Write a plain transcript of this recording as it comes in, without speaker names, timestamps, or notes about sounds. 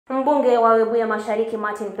Mbunge wa Webuye Mashariki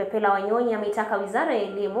Pepela Wanyonyi ameitaka Wizara ya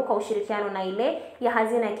Elimu kwa ushirikiano na ile ya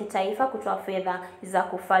Hazina ya Kitaifa kutoa fedha za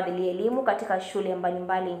kufadhili elimu katika shule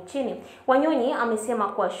mbalimbali nchini. Wanyonyi amesema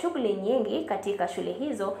kuwa shughuli nyingi katika shule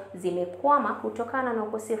hizo zimekwama kutokana na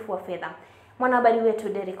ukosefu wa fedha. Mwanahabari wetu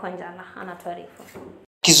anatuarifu.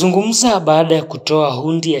 Akizungumza baada ya kutoa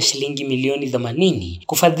hundi ya shilingi milioni 80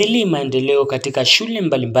 kufadhili maendeleo katika shule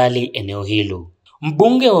mbalimbali eneo hilo,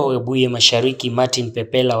 Mbunge wa Webuye Mashariki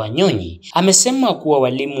Pepela Wanyonyi amesema kuwa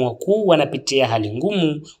walimu wakuu wanapitia hali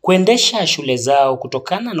ngumu kuendesha shule zao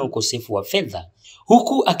kutokana na ukosefu wa fedha,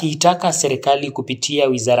 huku akiitaka serikali kupitia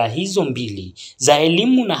wizara hizo mbili za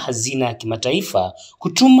elimu na hazina ya kimataifa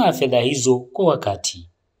kutuma fedha hizo kwa wakati.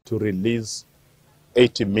 To release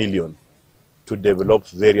 80 million to develop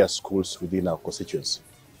various schools within our constituency,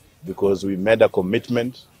 because we made a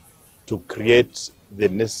commitment to create the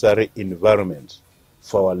necessary environment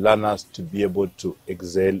for our learners to be able to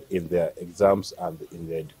excel in their exams and in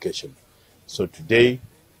their education. So today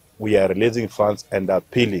we are releasing funds and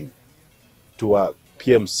appealing to our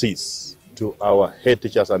PMCs, to our head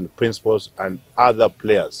teachers and principals and other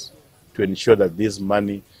players to ensure that this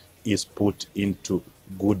money is put into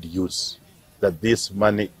good use, that this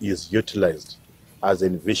money is utilized as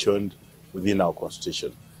envisioned within our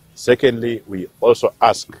constitution. Secondly, we also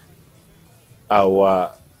ask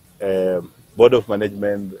our Board of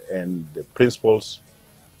Management and the principals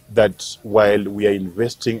that while we are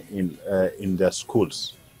investing in their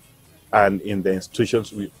schools and in the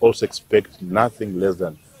institutions, we also expect nothing less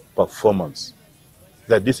than performance.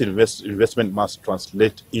 That this investment must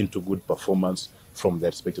translate into good performance from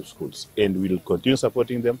their respective schools. And we will continue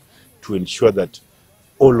supporting them to ensure that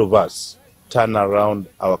all of us turn around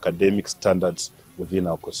our academic standards within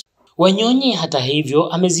our constitution. Wanyonyi hata hivyo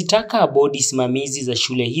amezitaka bodi simamizi za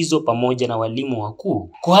shule hizo pamoja na walimu wakuu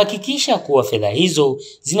kuhakikisha kuwa fedha hizo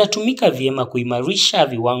zinatumika vyema kuimarisha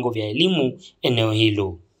viwango vya elimu eneo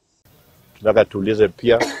hilo. Tunataka tuulize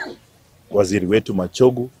pia waziri wetu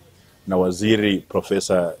Machogu na waziri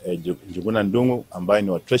Profesa Njuguna ambaye ni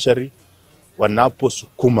wa Treasury,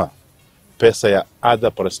 wanaposukuma pesa ya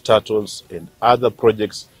other parastatals and other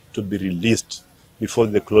projects to be released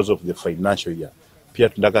before the close of the financial year. Pia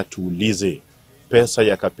tunataka tuulize pesa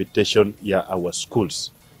ya capitation ya our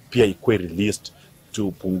schools pia ikuwe released,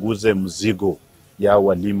 tupunguze mzigo ya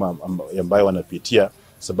walimu ambayo wanapitia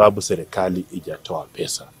sababu serikali ijatoa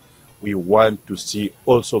pesa. We want to see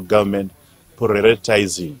also government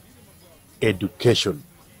prioritizing education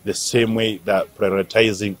the same way that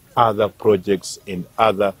prioritizing other projects in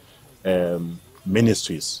other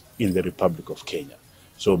ministries in the Republic of Kenya.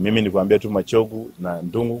 So mimi nikuambia tu Machogu na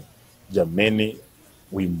Ndungu, jameni,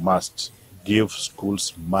 we must give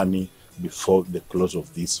schools money before the close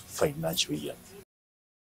of this financial year.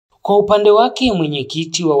 Kwa upande wake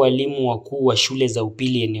mwenyekiti wa walimu wakuu wa shule za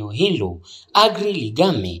upili eneo hilo, Agri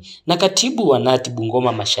Ligame, na katibu wa Nati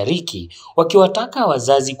Bungoma Mashariki, wakiwataka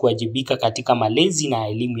wazazi kuwajibika katika malezi na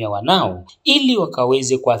elimu ya wanao ili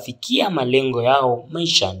wakaweze kuafikia malengo yao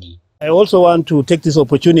maishani. I also want to take this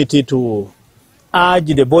opportunity to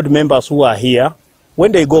urge the board members who are here,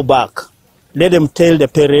 when they go back, let them tell the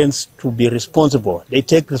parents to be responsible. They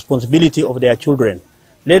take responsibility of their children.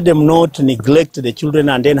 Let them not neglect the children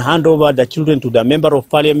and then hand over the children to the member of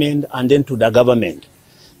parliament and then to the government.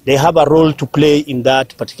 They have a role to play in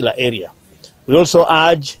that particular area. We also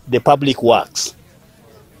urge the public works.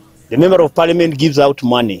 The member of parliament gives out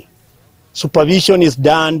money. Supervision is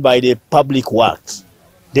done by the public works.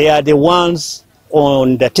 They are the ones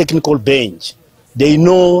on the technical bench. They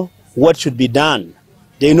know what should be done.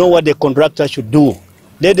 They know what the contractor should do.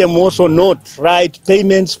 Let them also not write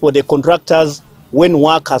payments for the contractors when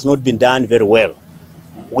work has not been done very well.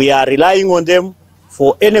 We are relying on them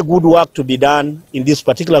for any good work to be done in this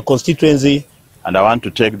particular constituency. And I want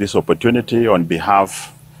to take this opportunity on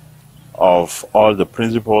behalf of all the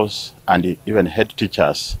principals and even head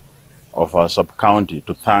teachers of our sub-county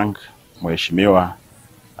to thank Mheshimiwa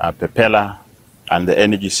Pepela and the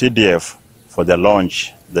NGCDF for the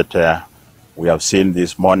launch that we have seen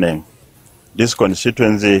this morning. This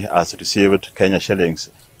constituency has received Kenya shillings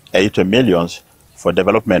 80 million for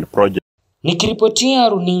development projects. Nikiripotia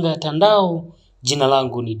runinga Tandao, jina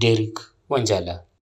langu ni Derek Wanjala.